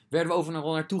geholpen, werden we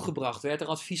overal naartoe gebracht, werd er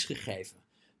advies gegeven.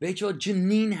 Weet je wel,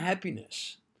 genuine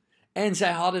happiness. En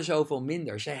zij hadden zoveel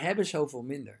minder. Zij hebben zoveel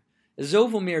minder.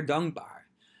 Zoveel meer dankbaar.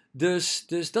 Dus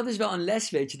dat is wel een les,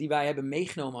 weet je, die wij hebben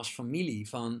meegenomen als familie.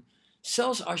 Van,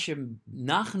 zelfs als je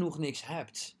nagenoeg niks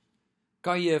hebt,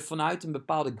 kan je vanuit een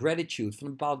bepaalde gratitude, van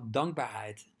een bepaalde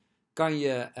dankbaarheid, kan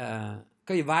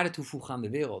je waarde toevoegen aan de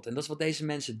wereld. En dat is wat deze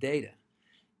mensen deden.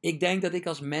 Ik denk dat ik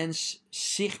als mens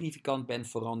significant ben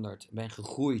veranderd, ben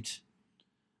gegroeid.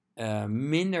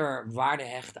 Minder waarde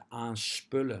hechten aan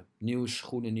spullen. Nieuwe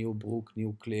schoenen, nieuwe broek,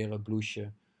 nieuwe kleren,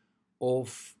 blouseje.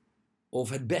 Of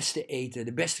het beste eten,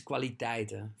 de beste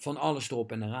kwaliteiten. Van alles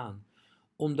erop en eraan.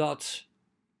 Omdat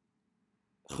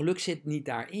geluk zit niet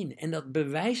daarin. En dat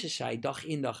bewijzen zij dag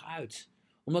in dag uit.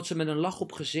 Omdat ze met een lach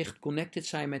op gezicht connected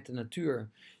zijn met de natuur.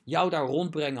 Jou daar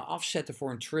rondbrengen, afzetten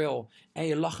voor een trail. En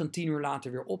je lach 10 uur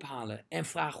later weer ophalen. En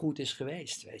vragen hoe het is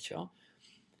geweest, weet je wel.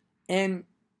 En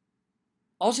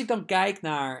als ik dan kijk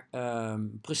naar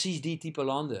precies die type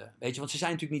landen, weet je, want ze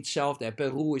zijn natuurlijk niet hetzelfde. Hè?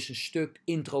 Peru is een stuk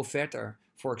introverter,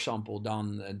 for example,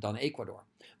 dan Ecuador.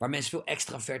 Waar mensen veel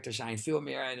extraverter zijn, veel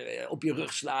meer op je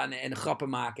rug slaan en grappen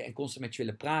maken en constant met je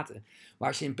willen praten.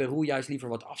 Waar ze in Peru juist liever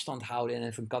wat afstand houden en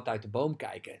even een kat uit de boom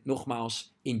kijken.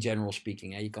 Nogmaals, in general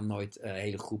speaking. Hè? Je kan nooit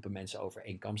hele groepen mensen over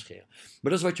één kam scheren.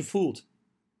 Maar dat is wat je voelt.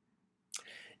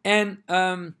 En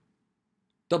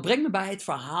dat brengt me bij het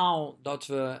verhaal dat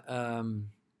we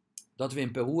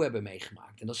in Peru hebben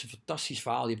meegemaakt. En dat is een fantastisch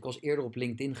verhaal. Die heb ik al eens eerder op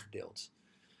LinkedIn gedeeld.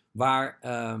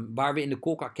 Waar we in de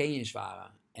Colca Canyons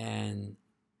waren. En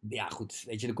ja goed,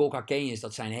 weet je, de Colca Canyons,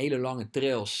 dat zijn hele lange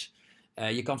trails.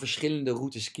 Je kan verschillende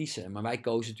routes kiezen. Maar wij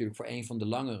kozen natuurlijk voor een van de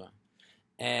langere.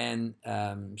 En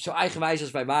zo eigenwijs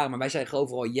als wij waren, maar wij zeiden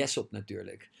overal yes op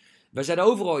natuurlijk. Wij zeiden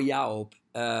overal ja op.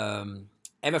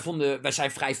 En wij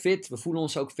zijn vrij fit, we voelen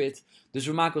ons ook fit. Dus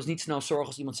we maken ons niet snel zorgen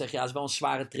als iemand zegt, ja, het is wel een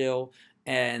zware trail.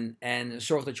 En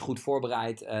zorg dat je goed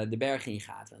voorbereid de bergen in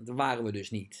gaat. En dat waren we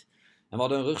dus niet. En we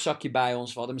hadden een rugzakje bij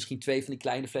ons. We hadden misschien 2 van die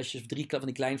kleine flesjes of 3 van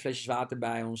die kleine flesjes water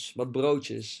bij ons. Wat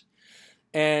broodjes.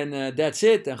 En that's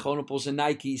it. En gewoon op onze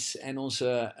Nike's en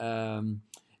onze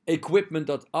equipment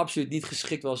dat absoluut niet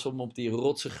geschikt was om op die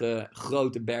rotsige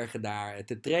grote bergen daar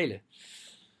te trailen.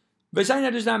 We zijn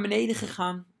daar dus naar beneden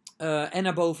gegaan. En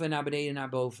naar boven en naar beneden en naar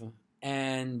boven.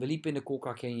 En we liepen in de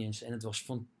Colca Canyons. En het was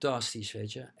fantastisch,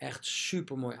 weet je. Echt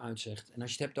super mooi uitzicht. En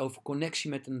als je het hebt over connectie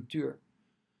met de natuur.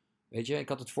 Weet je, ik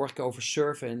had het vorige keer over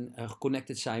surfen en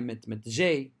geconnected zijn met de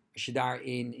zee. Als je daar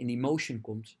in die motion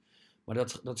komt.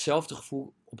 Maar datzelfde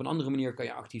gevoel op een andere manier kan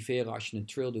je activeren als je een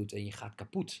trail doet en je gaat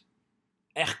kapot.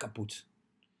 Echt kapot.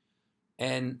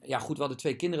 En ja goed, we hadden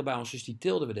 2 kinderen bij ons, dus die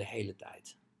tilden we de hele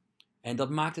tijd. En dat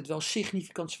maakt het wel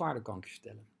significant zwaarder, kan ik je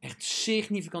vertellen. Echt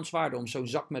significant zwaarder om zo'n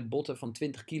zak met botten van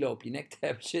 20 kilo op je nek te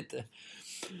hebben zitten.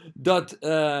 Dat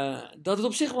het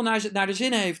op zich wel naar de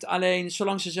zin heeft, alleen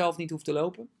zolang ze zelf niet hoeft te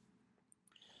lopen.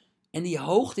 En die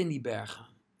hoogte in die bergen,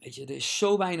 weet je, er is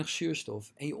zo weinig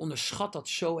zuurstof en je onderschat dat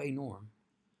zo enorm.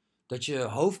 Dat je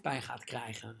hoofdpijn gaat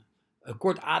krijgen,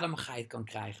 kortademigheid kan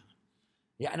krijgen.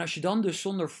 Ja, en als je dan dus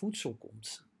zonder voedsel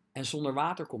komt en zonder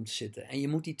water komt te zitten en je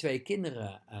moet die 2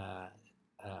 kinderen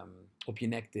op je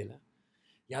nek tillen,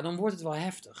 ja, dan wordt het wel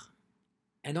heftig.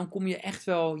 En dan kom je echt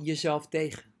wel jezelf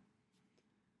tegen.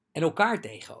 En elkaar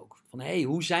tegen ook. Van hé,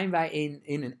 hoe zijn wij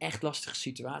in een echt lastige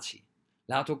situatie?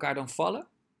 Laten we elkaar dan vallen?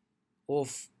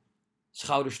 Of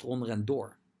schouders eronder en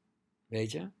door?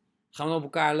 Weet je? Gaan we op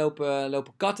elkaar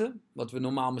lopen katten? Wat we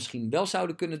normaal misschien wel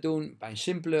zouden kunnen doen bij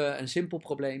een simpel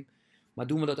probleem. Maar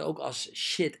doen we dat ook als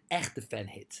shit echt de fan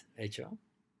hit? Weet je wel?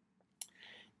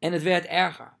 En het werd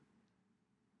erger.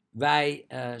 Wij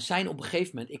zijn op een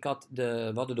gegeven moment...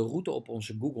 we hadden de route op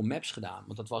onze Google Maps gedaan.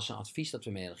 Want dat was een advies dat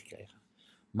we mee hadden gekregen.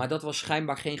 Maar dat was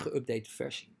schijnbaar geen geüpdate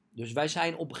versie. Dus wij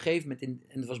zijn op een gegeven moment...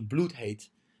 en het was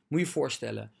bloedheet. Moet je je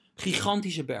voorstellen.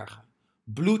 Gigantische bergen.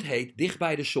 Bloedheet, dicht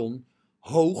bij de zon.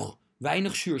 Hoog,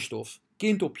 weinig zuurstof.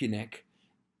 Kind op je nek.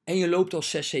 En je loopt al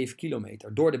 6, 7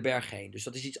 kilometer door de berg heen. Dus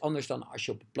dat is iets anders dan als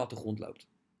je op de plattegrond loopt.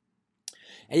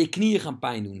 En je knieën gaan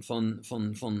pijn doen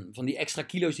van die extra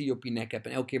kilo's die je op je nek hebt.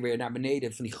 En elke keer weer naar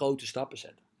beneden van die grote stappen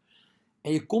zetten.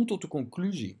 En je komt tot de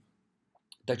conclusie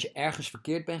dat je ergens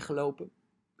verkeerd bent gelopen.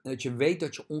 En dat je weet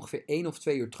dat je ongeveer 1 of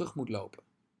 2 uur terug moet lopen.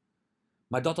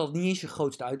 Maar dat niet eens je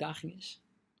grootste uitdaging is.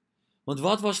 Want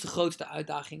wat was de grootste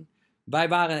uitdaging? Wij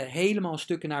waren helemaal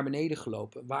stukken naar beneden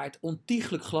gelopen. Waar het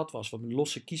ontiegelijk glad was. Met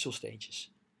losse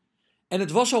kiezelsteentjes. En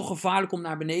het was al gevaarlijk om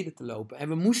naar beneden te lopen. En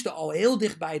we moesten al heel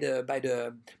dicht bij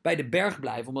de berg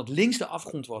blijven. Omdat links de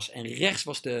afgrond was. En rechts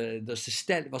was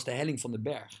de helling van de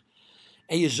berg.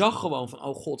 En je zag gewoon van,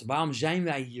 oh god, waarom zijn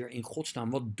wij hier in godsnaam?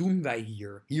 Wat doen wij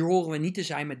hier? Hier horen we niet te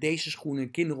zijn met deze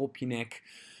schoenen, kinderen op je nek.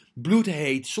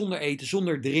 Bloedheet, zonder eten,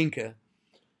 zonder drinken.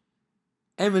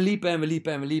 En we liepen en we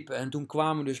liepen en we liepen. En toen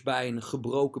kwamen we dus bij een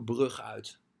gebroken brug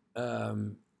uit.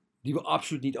 Die we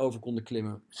absoluut niet over konden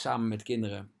klimmen. Samen met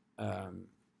kinderen.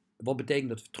 Wat betekent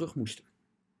dat we terug moesten.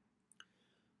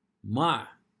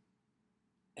 Maar,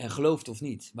 en geloof het of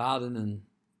niet, we hadden een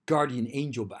guardian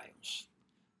angel bij ons.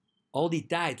 Al die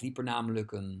tijd liep er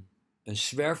namelijk een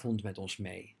zwerfhond met ons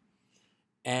mee.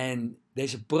 En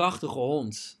deze prachtige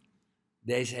hond,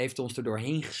 deze heeft ons er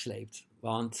doorheen gesleept.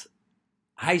 Want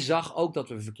hij zag ook dat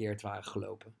we verkeerd waren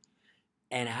gelopen.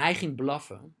 En hij ging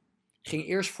blaffen. Ging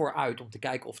eerst vooruit om te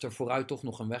kijken of er vooruit toch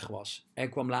nog een weg was. En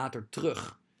kwam later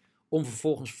terug. Om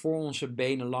vervolgens voor onze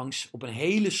benen langs op een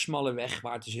hele smalle weg,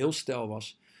 waar het dus heel steil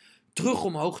was, terug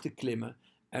omhoog te klimmen.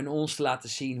 En ons te laten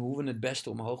zien hoe we het beste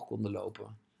omhoog konden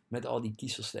lopen. Met al die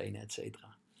kiezelstenen, et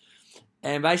cetera.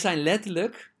 En wij zijn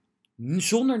letterlijk,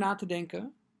 zonder na te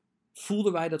denken,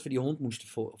 voelden wij dat we die hond moesten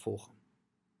volgen.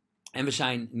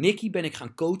 En Nicky ben ik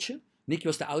gaan coachen. Nicky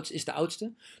is de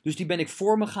oudste. Dus die ben ik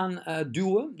voor me gaan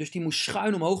duwen. Dus die moest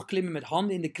schuin omhoog klimmen met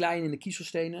handen in de klei en in de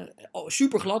kiezelstenen.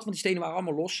 Super glad, want die stenen waren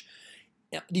allemaal los.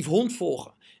 Ja, die hond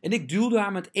volgen. En ik duwde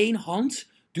haar met 1 hand,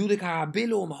 duwde ik haar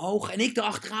billen omhoog. En ik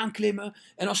erachteraan klimmen.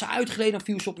 En als ze uitgleed, dan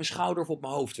viel ze op mijn schouder of op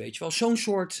mijn hoofd. Weet je wel, zo'n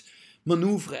soort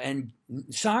manoeuvre. En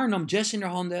Saar nam Jess in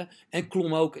haar handen en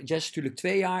klom ook. Jess is natuurlijk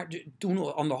 2 jaar, toen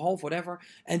 1,5,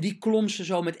 whatever. En die klom ze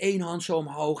zo met 1 hand zo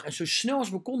omhoog. En zo snel als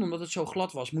we konden, omdat het zo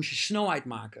glad was, moest je snelheid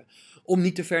maken. Om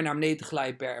niet te ver naar beneden te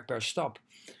glijden per stap.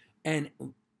 En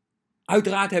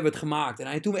uiteraard hebben we het gemaakt.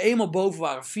 En toen we eenmaal boven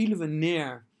waren, vielen we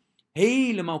neer.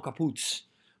 Helemaal kapot.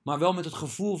 Maar wel met het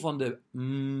gevoel van de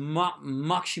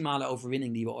maximale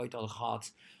overwinning die we ooit hadden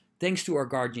gehad. Thanks to our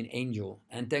guardian angel.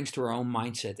 En thanks to our own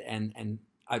mindset. En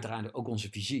uiteraard ook onze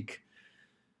fysiek.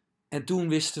 En toen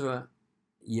wisten we,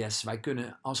 yes, wij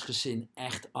kunnen als gezin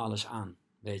echt alles aan,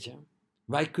 weet je.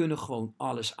 Wij kunnen gewoon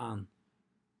alles aan.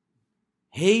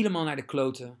 Helemaal naar de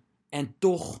kloten en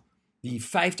toch die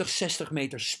 50, 60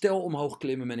 meter stel omhoog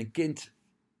klimmen met een kind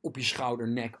op je schouder,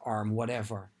 nek, arm,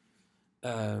 whatever.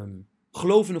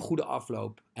 Geloof in een goede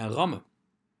afloop en rammen.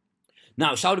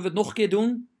 Nou, zouden we het nog een keer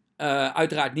doen?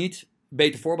 Uiteraard niet.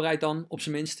 Beter voorbereid dan, op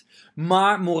zijn minst.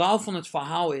 Maar moraal van het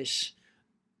verhaal is,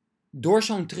 door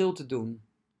zo'n trail te doen,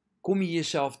 kom je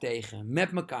jezelf tegen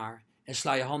met elkaar en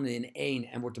sla je handen in één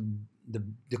en wordt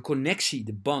de connectie,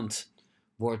 de band,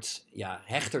 wordt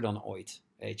hechter dan ooit,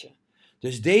 weet je.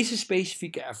 Dus deze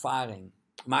specifieke ervaring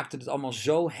maakte het allemaal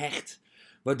zo hecht,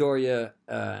 waardoor je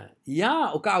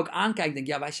elkaar ook aankijkt en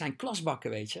denkt, wij zijn klasbakken,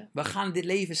 weet je. We gaan dit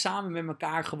leven samen met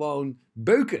elkaar gewoon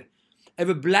beuken. En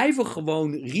we blijven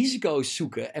gewoon risico's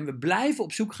zoeken. En we blijven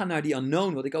op zoek gaan naar die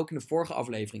unknown, wat ik ook in de vorige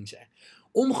aflevering zei.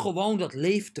 Om gewoon dat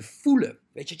leven te voelen.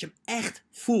 Weet je, dat je hem echt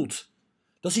voelt.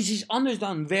 Dat is iets anders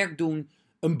dan werk doen,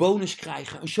 een bonus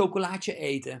krijgen, een chocolaatje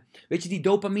eten. Weet je, die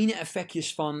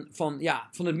dopamine-effectjes van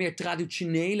het meer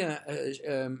traditionele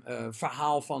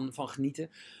verhaal van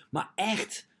genieten. Maar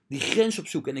echt die grens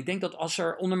opzoeken. En ik denk dat als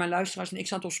er onder mijn luisteraars een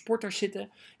x-aantal sporters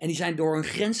zitten en die zijn door hun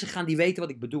grenzen gegaan, die weten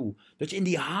wat ik bedoel. Dat je in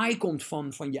die high komt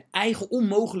van je eigen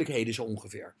onmogelijkheden zo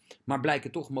ongeveer. Maar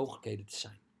blijken toch mogelijkheden te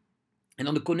zijn. En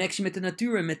dan de connectie met de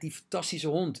natuur en met die fantastische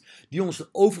hond. Die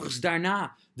ons overigens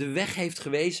daarna de weg heeft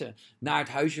gewezen naar het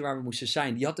huisje waar we moesten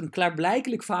zijn. Die had hem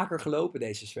klaarblijkelijk vaker gelopen,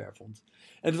 deze zwerfhond.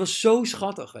 En het was zo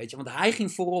schattig, weet je. Want hij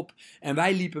ging voorop en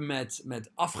wij liepen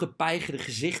met afgepeigerde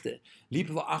gezichten.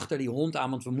 Liepen we achter die hond aan,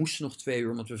 want we moesten nog 2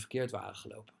 uur omdat we verkeerd waren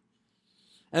gelopen.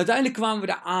 En uiteindelijk kwamen we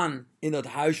daar aan in dat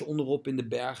huisje onderop in de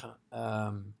bergen.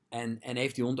 En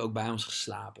heeft die hond ook bij ons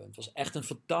geslapen. Het was echt een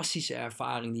fantastische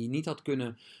ervaring die je niet had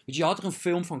kunnen... Weet je had er een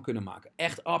film van kunnen maken.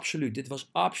 Echt absoluut. Dit was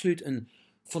absoluut een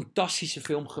fantastische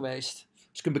film geweest.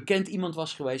 Als ik een bekend iemand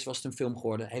was geweest, was het een film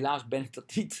geworden. Helaas ben ik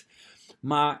dat niet.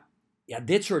 Maar ja,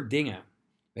 dit soort dingen.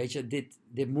 Weet je,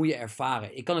 dit moet je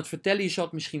ervaren. Ik kan het vertellen, je zal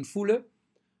het misschien voelen.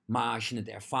 Maar als je het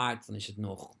ervaart, dan is het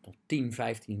nog 10,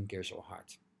 15 keer zo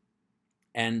hard.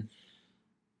 En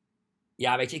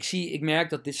ja, weet je, ik merk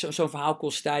dat dit zo'n verhaal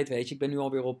kost tijd, weet je. Ik ben nu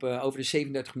alweer op over de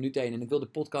 37 minuten heen en ik wil de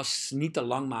podcast niet te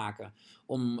lang maken.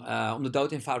 Om de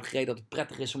dood eenvoudige reden dat het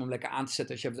prettig is om hem lekker aan te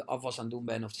zetten als je de afwas aan het doen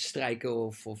bent of te strijken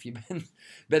of je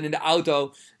bent in de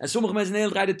auto. En sommige mensen in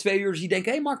Nederland rijden 2 uur, dus die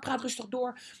denken, hé Mark, praat rustig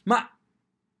door. Maar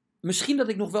misschien dat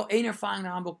ik nog wel 1 ervaring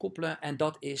aan wil koppelen en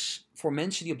dat is voor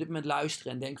mensen die op dit moment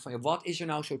luisteren en denken van, wat is er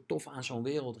nou zo tof aan zo'n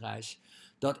wereldreis?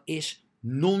 Dat is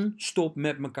non-stop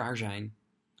met elkaar zijn.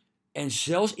 En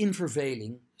zelfs in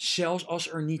verveling, zelfs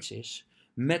als er niets is,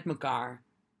 met elkaar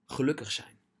gelukkig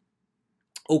zijn.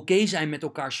 Oké zijn met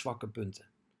elkaars zwakke punten.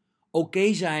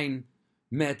 Oké zijn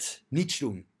met niets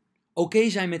doen. Oké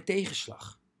zijn met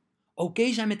tegenslag.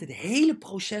 Oké zijn met het hele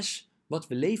proces wat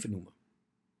we leven noemen.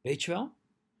 Weet je wel?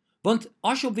 Want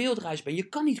als je op wereldreis bent, je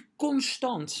kan niet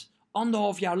constant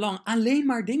 1,5 jaar lang alleen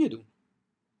maar dingen doen.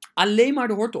 Alleen maar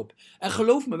de hort op. En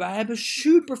geloof me, wij hebben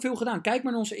superveel gedaan. Kijk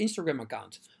maar naar onze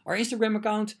Instagram-account. Our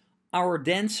Instagram-account, Our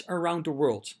Dance Around the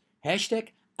World. Hashtag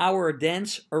Our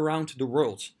Dance Around the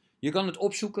World. Je kan het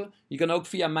opzoeken. Je kan ook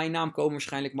via mijn naam komen,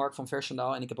 waarschijnlijk Mark van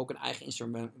Versendaal. En ik heb ook een eigen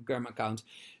Instagram-account.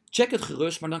 Check het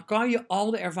gerust, maar dan kan je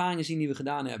al de ervaringen zien die we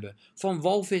gedaan hebben. Van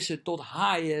walvissen tot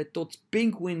haaien, tot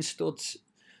pinguïns, tot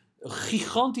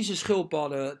gigantische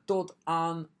schildpadden, tot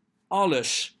aan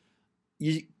alles.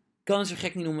 Je kan het zo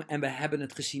gek niet noemen en we hebben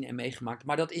het gezien en meegemaakt.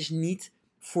 Maar dat is niet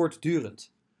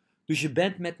voortdurend. Dus je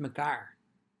bent met elkaar.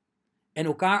 En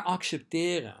elkaar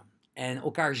accepteren. En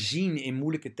elkaar zien in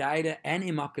moeilijke tijden en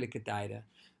in makkelijke tijden.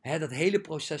 Dat hele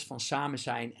proces van samen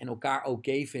zijn en elkaar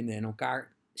oké vinden en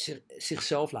elkaar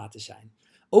zichzelf laten zijn.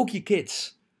 Ook je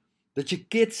kids. Dat je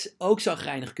kids ook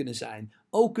chagrijnig kunnen zijn.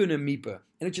 Ook kunnen miepen.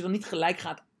 En dat je dan niet gelijk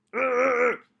gaat...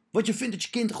 Want je vindt dat je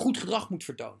kind goed gedrag moet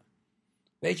vertonen.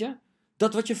 Weet je?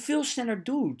 Dat wat je veel sneller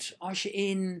doet als je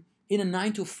in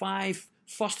een 9-to-5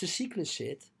 vaste cyclus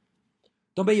zit,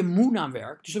 dan ben je moe na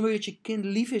werk. Dus dan wil je dat je kind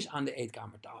lief is aan de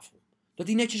eetkamertafel. Dat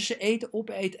hij netjes zijn eten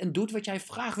opeet en doet wat jij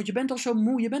vraagt. Want je bent al zo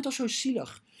moe, je bent al zo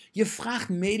zielig. Je vraagt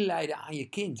medelijden aan je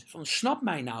kind. Van snap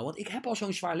mij nou, want ik heb al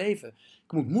zo'n zwaar leven.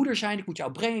 Ik moet moeder zijn, ik moet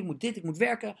jou brengen, ik moet dit, ik moet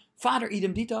werken. Vader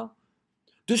idem dito.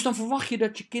 Dus dan verwacht je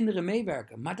dat je kinderen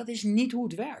meewerken. Maar dat is niet hoe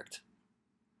het werkt.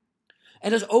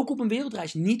 En dat is ook op een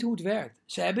wereldreis niet hoe het werkt.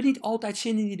 Ze hebben niet altijd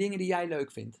zin in die dingen die jij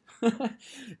leuk vindt.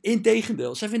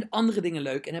 Integendeel, zij vinden andere dingen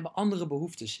leuk en hebben andere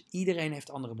behoeftes. Iedereen heeft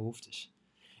andere behoeftes.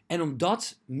 En om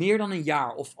dat meer dan een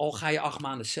jaar, of al ga je 8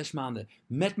 maanden, 6 maanden,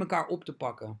 met elkaar op te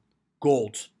pakken.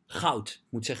 Gold, goud,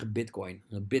 ik moet zeggen bitcoin.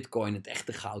 Omdat bitcoin het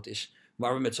echte goud is.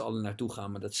 waar we met z'n allen naartoe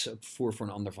gaan. Maar dat is voor een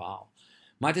ander verhaal.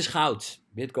 Maar het is goud,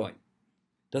 Bitcoin.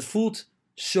 Dat voelt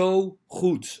zo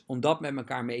goed om dat met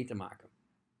elkaar mee te maken.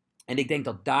 En ik denk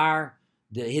dat daar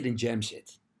de hidden gem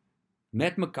zit.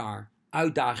 Met elkaar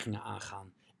uitdagingen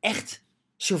aangaan. Echt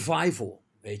survival,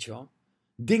 weet je wel.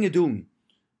 Dingen doen.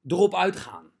 Erop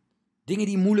uitgaan. Dingen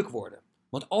die moeilijk worden.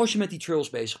 Want als je met die trails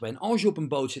bezig bent, als je op een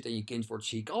boot zit en je kind wordt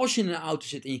ziek, als je in een auto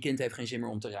zit en je kind heeft geen zin meer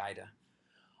om te rijden,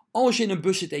 als je in een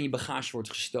bus zit en je bagage wordt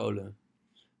gestolen,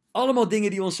 allemaal dingen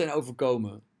die ons zijn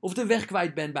overkomen. Of de weg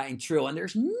kwijt bent bij een trail en er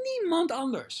is niemand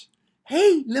anders.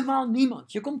 Helemaal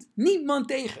niemand. Je komt niemand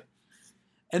tegen.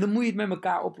 En dan moet je het met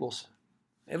elkaar oplossen.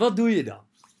 En wat doe je dan?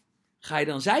 Ga je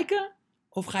dan zeiken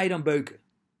of ga je dan beuken?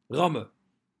 Rammen.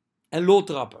 En lol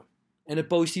trappen. En het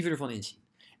positieve ervan inzien.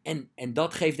 En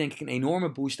dat geeft denk ik een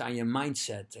enorme boost aan je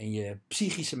mindset en je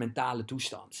psychische mentale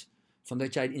toestand. Van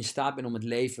dat jij in staat bent om het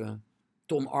leven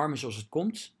te omarmen zoals het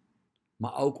komt,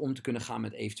 maar ook om te kunnen gaan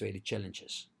met eventuele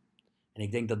challenges. En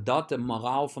ik denk dat dat de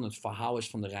moraal van het verhaal is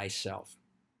van de reis zelf.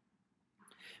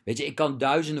 Weet je, ik kan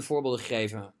duizenden voorbeelden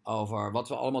geven over wat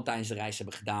we allemaal tijdens de reis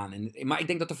hebben gedaan. Maar ik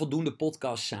denk dat er voldoende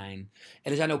podcasts zijn.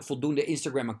 En er zijn ook voldoende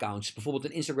Instagram-accounts. Bijvoorbeeld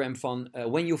een Instagram van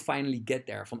When You Finally Get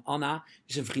There van Anna.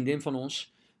 Is een vriendin van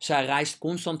ons. Zij reist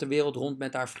constant de wereld rond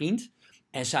met haar vriend.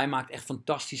 En zij maakt echt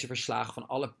fantastische verslagen van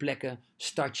alle plekken,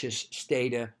 stadjes,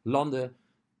 steden, landen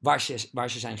waar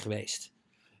ze zijn geweest.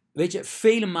 Weet je,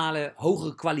 vele malen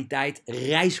hogere kwaliteit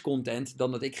reiscontent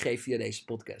dan dat ik geef via deze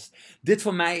podcast. Dit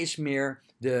van mij is meer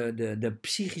de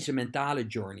psychische mentale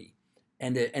journey.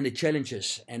 En de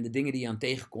challenges en de dingen die je aan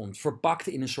tegenkomt. Verpakt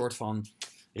in een soort van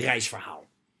reisverhaal.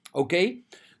 Oké?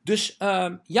 Dus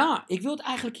ik wil het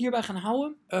eigenlijk hierbij gaan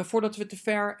houden. Voordat we te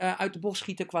ver uit de bocht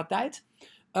schieten qua tijd.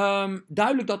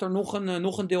 Duidelijk dat er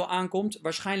nog een deel aankomt.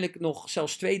 Waarschijnlijk nog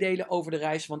zelfs 2 delen over de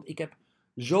reis. Want ik heb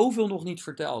zoveel nog niet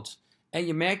verteld. En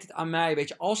je merkt het aan mij, weet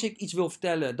je, als ik iets wil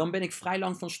vertellen, dan ben ik vrij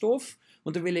lang van stof.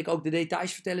 Want dan wil ik ook de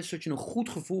details vertellen, zodat je een goed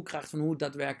gevoel krijgt van hoe het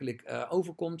daadwerkelijk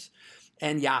overkomt.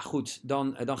 En ja, goed,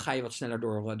 dan ga je wat sneller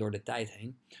door de tijd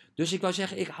heen. Dus ik wou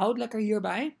zeggen, ik houd lekker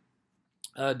hierbij.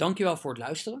 Dankjewel voor het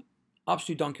luisteren.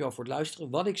 Absoluut dankjewel voor het luisteren.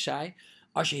 Wat ik zei,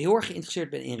 als je heel erg geïnteresseerd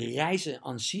bent in reizen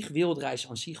aan zich, wereldreizen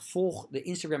aan zich, volg de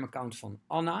Instagram-account van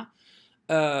Anna.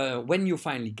 When You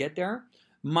Finally Get There.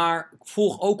 Maar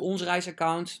volg ook ons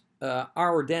reisaccount.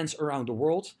 Our Dance Around the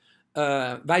World.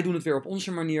 Wij doen het weer op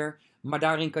onze manier. Maar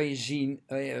daarin kan je zien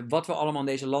wat we allemaal in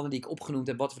deze landen die ik opgenoemd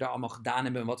heb, wat we daar allemaal gedaan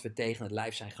hebben en wat we tegen het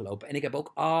lijf zijn gelopen. En ik heb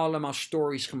ook allemaal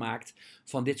stories gemaakt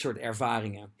van dit soort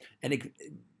ervaringen. En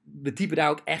we typen daar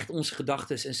ook echt onze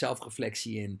gedachten en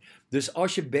zelfreflectie in. Dus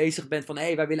als je bezig bent van,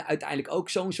 wij willen uiteindelijk ook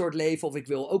zo'n soort leven, of ik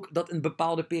wil ook dat een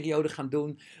bepaalde periode gaan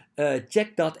doen,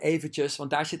 check dat eventjes, want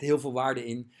daar zit heel veel waarde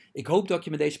in. Ik hoop dat je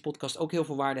met deze podcast ook heel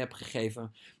veel waarde hebt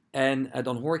gegeven. En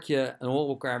dan horen we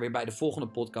elkaar weer bij de volgende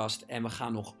podcast. En we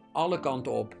gaan nog alle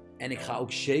kanten op. En ik ga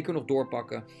ook zeker nog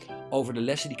doorpakken over de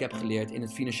lessen die ik heb geleerd in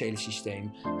het financiële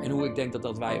systeem. En hoe ik denk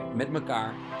dat wij met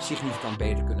elkaar significant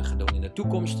beter kunnen gaan doen in de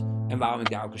toekomst. En waarom ik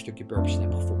daar ook een stukje purpose in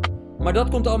heb gevonden. Maar dat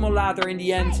komt allemaal later in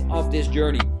the end of this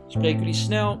journey. Spreek jullie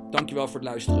snel. Dankjewel voor het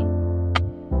luisteren.